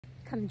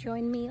come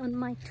join me on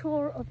my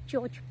tour of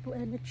George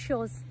Bernard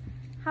Shaw's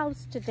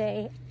house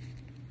today.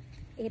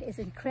 It is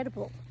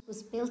incredible. It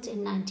was built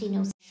in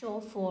 1906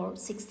 Shaw for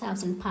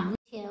 £6,000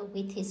 here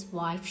with his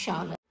wife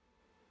Charlotte.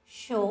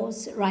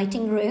 Shaw's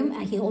writing room,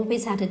 he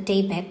always had a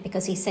daybed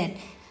because he said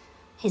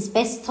his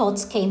best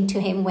thoughts came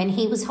to him when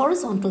he was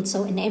horizontal.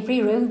 So in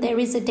every room there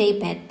is a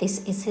daybed.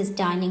 This is his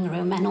dining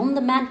room, and on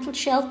the mantel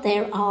shelf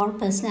there are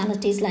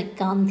personalities like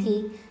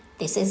Gandhi.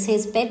 This is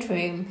his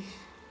bedroom.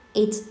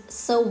 It's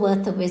so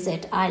worth a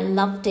visit. I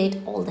loved it.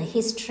 All the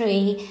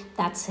history.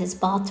 That's his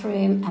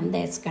bathroom, and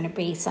there's going to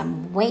be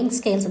some weighing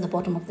scales at the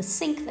bottom of the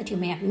sink that you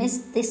may have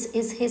missed. This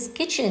is his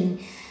kitchen.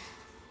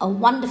 A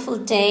wonderful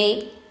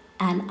day,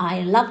 and I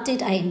loved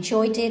it. I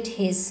enjoyed it.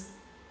 His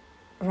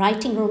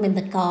writing room in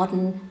the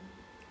garden,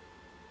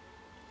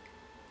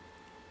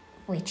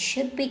 which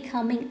should be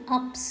coming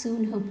up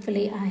soon.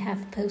 Hopefully I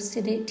have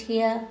posted it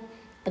here.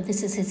 But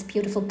this is his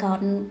beautiful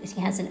garden. He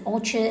has an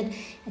orchard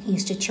and he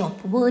used to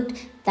chop wood.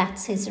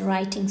 That's his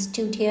writing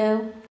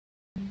studio.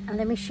 And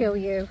let me show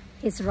you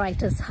his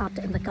writer's hut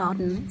in the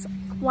garden. It's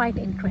quite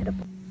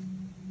incredible.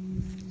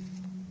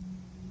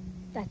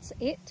 That's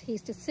it. He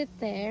used to sit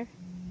there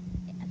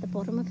at the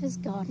bottom of his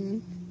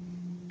garden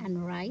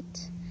and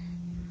write.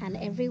 And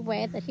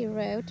everywhere that he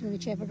wrote, in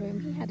whichever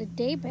room, he had a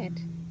daybed.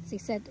 As he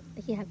said,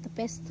 he had the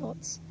best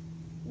thoughts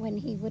when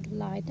he would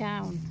lie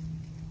down,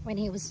 when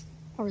he was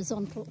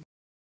horizontal.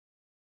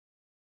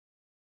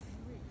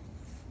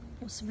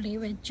 Possibly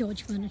where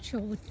George Bernard Shaw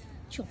would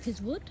chop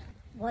his wood.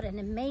 What an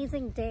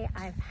amazing day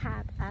I've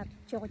had at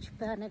George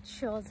Bernard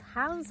Shaw's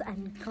house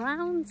and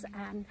grounds,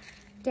 and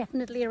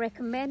definitely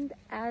recommend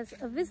as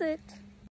a visit.